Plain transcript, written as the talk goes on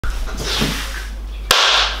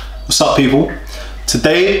What's up, people?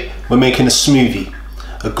 Today we're making a smoothie,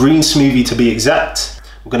 a green smoothie to be exact.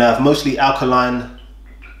 We're gonna have mostly alkaline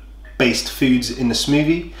based foods in the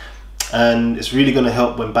smoothie, and it's really gonna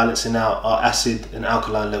help when balancing out our acid and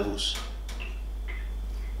alkaline levels.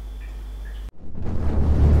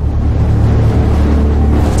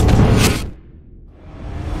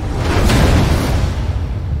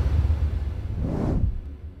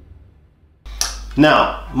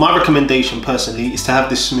 Now, my recommendation personally is to have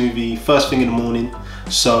this smoothie first thing in the morning.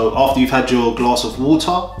 So after you've had your glass of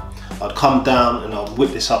water, I'd come down and I'd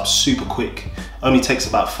whip this up super quick. Only takes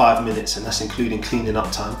about 5 minutes, and that's including cleaning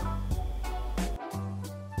up time.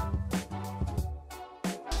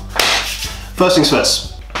 First things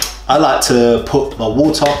first, I like to put my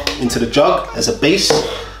water into the jug as a base.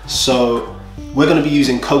 So we're going to be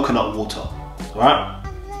using coconut water, all right?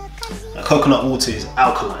 Now, coconut water is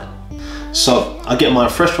alkaline. So I get mine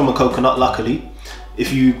fresh from a coconut, luckily.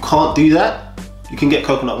 If you can't do that, you can get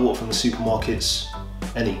coconut water from the supermarkets,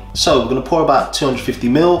 any. So we're gonna pour about 250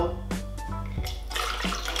 ml.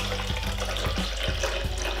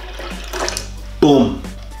 Boom.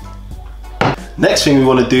 Next thing we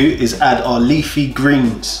wanna do is add our leafy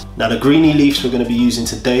greens. Now the greeny leaves we're gonna be using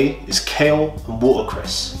today is kale and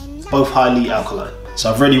watercress, both highly alkaline. So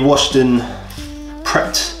I've already washed and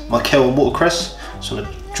prepped my kale and watercress. So I'm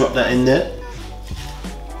gonna drop that in there.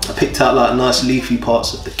 I picked out like nice leafy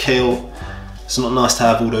parts of the kale. It's not nice to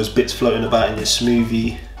have all those bits floating about in your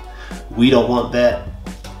smoothie. We don't want that.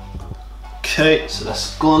 Okay, so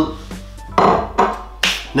that's gone.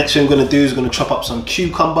 Next thing I'm gonna do is I'm gonna chop up some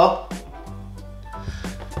cucumber.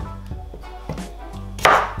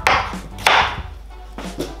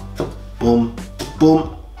 Boom,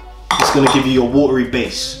 boom. It's gonna give you your watery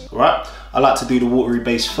base, all right? I like to do the watery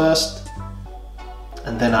base first,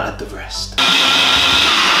 and then I add the rest.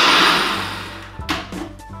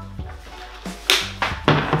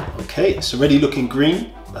 Okay, it's already looking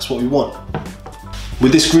green. That's what we want.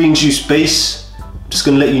 With this green juice base, I'm just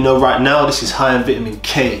gonna let you know right now, this is high in vitamin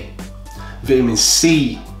K. Vitamin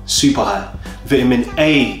C, super high. Vitamin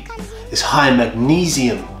A is high in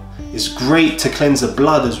magnesium. It's great to cleanse the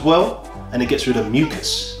blood as well, and it gets rid of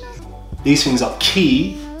mucus. These things are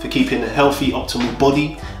key for keeping a healthy, optimal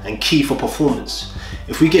body and key for performance.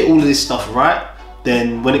 If we get all of this stuff right,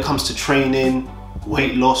 then when it comes to training,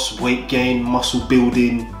 weight loss, weight gain, muscle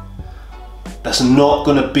building, that's not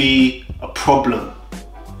gonna be a problem.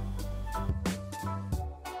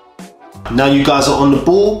 Now you guys are on the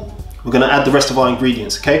ball, we're gonna add the rest of our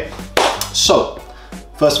ingredients, okay? So,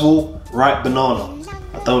 first of all, ripe banana.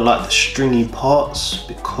 I don't like the stringy parts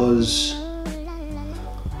because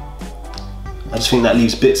I just think that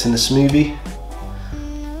leaves bits in the smoothie.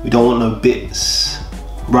 We don't want no bits.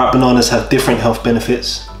 Ripe bananas have different health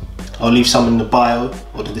benefits. I'll leave some in the bio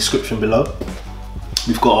or the description below.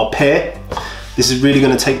 We've got our pear. This is really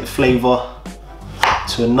gonna take the flavor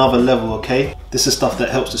to another level, okay? This is stuff that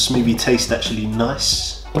helps the smoothie taste actually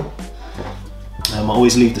nice. I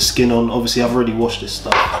always leave the skin on. Obviously, I've already washed this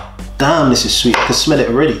stuff. Damn, this is sweet. I can smell it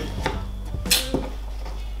already.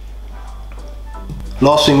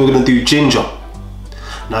 Last thing, we're gonna do ginger.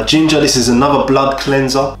 Now ginger, this is another blood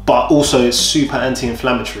cleanser, but also it's super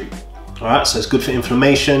anti-inflammatory. All right, so it's good for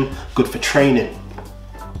inflammation, good for training.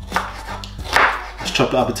 Let's chop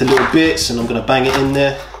it up into little bits, and I'm gonna bang it in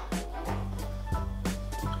there.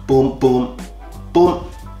 Boom, boom, boom.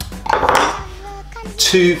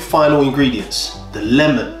 Two final ingredients, the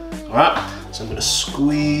lemon, all right? So I'm gonna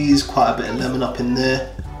squeeze quite a bit of lemon up in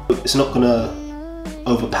there. It's not gonna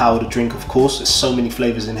overpower the drink, of course. There's so many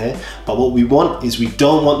flavors in here, but what we want is we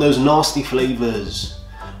don't want those nasty flavors.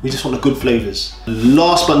 We just want the good flavors.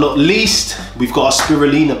 Last but not least, we've got our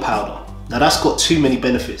spirulina powder. Now that's got too many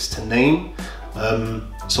benefits to name.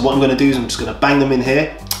 So what I'm gonna do is I'm just gonna bang them in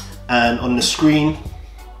here, and on the screen,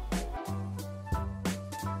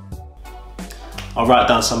 I'll write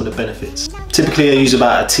down some of the benefits. Typically I use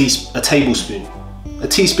about a tablespoon. A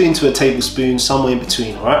teaspoon to a tablespoon, somewhere in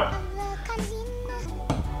between, all right?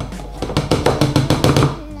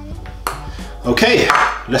 Okay,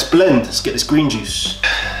 let's blend. Let's get this green juice.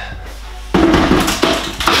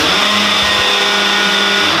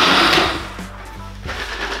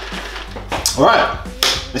 All right,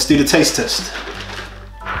 let's do the taste test.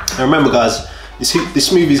 And remember guys, this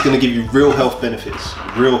smoothie is gonna give you real health benefits.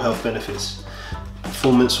 Real health benefits.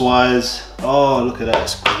 Performance wise, oh look at that,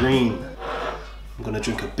 it's green. I'm gonna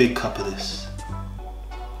drink a big cup of this.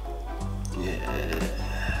 Yeah.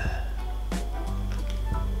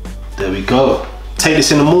 There we go. Take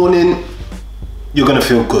this in the morning, you're gonna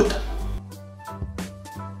feel good.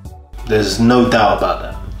 There's no doubt about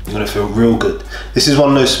that. You're gonna feel real good. This is one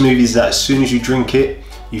of those smoothies that as soon as you drink it,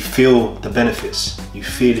 you feel the benefits. You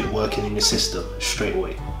feel it working in your system straight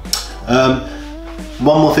away.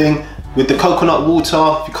 One more thing, with the coconut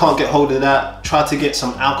water, if you can't get hold of that, try to get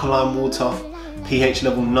some alkaline water, pH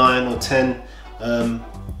level 9 or 10,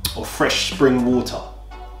 or fresh spring water.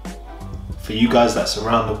 For you guys that's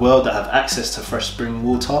around the world that have access to fresh spring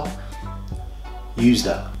water, use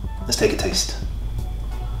that. Let's take a taste.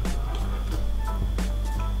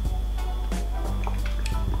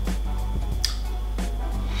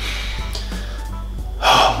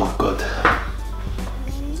 Oh my God.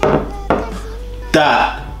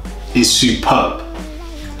 That is superb.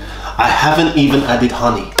 I haven't even added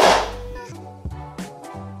honey.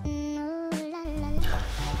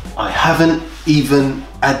 I haven't even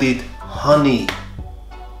added honey.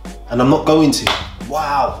 And I'm not going to.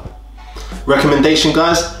 Wow. Recommendation,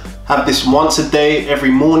 guys, have this once a day, every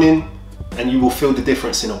morning, and you will feel the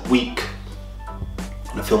difference in a week.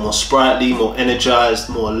 You're gonna feel more sprightly, more energized,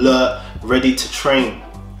 more alert, ready to train.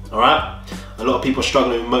 All right? A lot of people are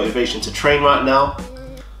struggling with motivation to train right now.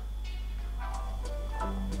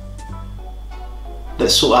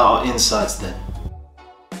 Let's sort out our insides then.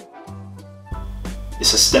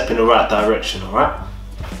 It's a step in the right direction, all right?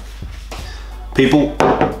 People,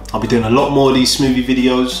 I'll be doing a lot more of these smoothie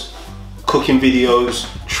videos, cooking videos,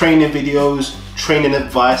 training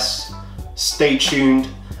advice. Stay tuned,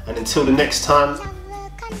 and until the next time,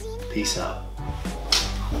 peace out.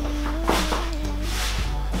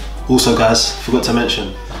 Also guys, forgot to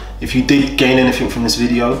mention, if you did gain anything from this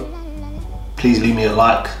video, please leave me a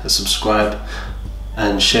like, a subscribe,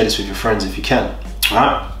 and share this with your friends if you can.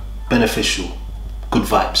 Alright? Beneficial. Good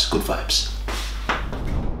vibes, good vibes.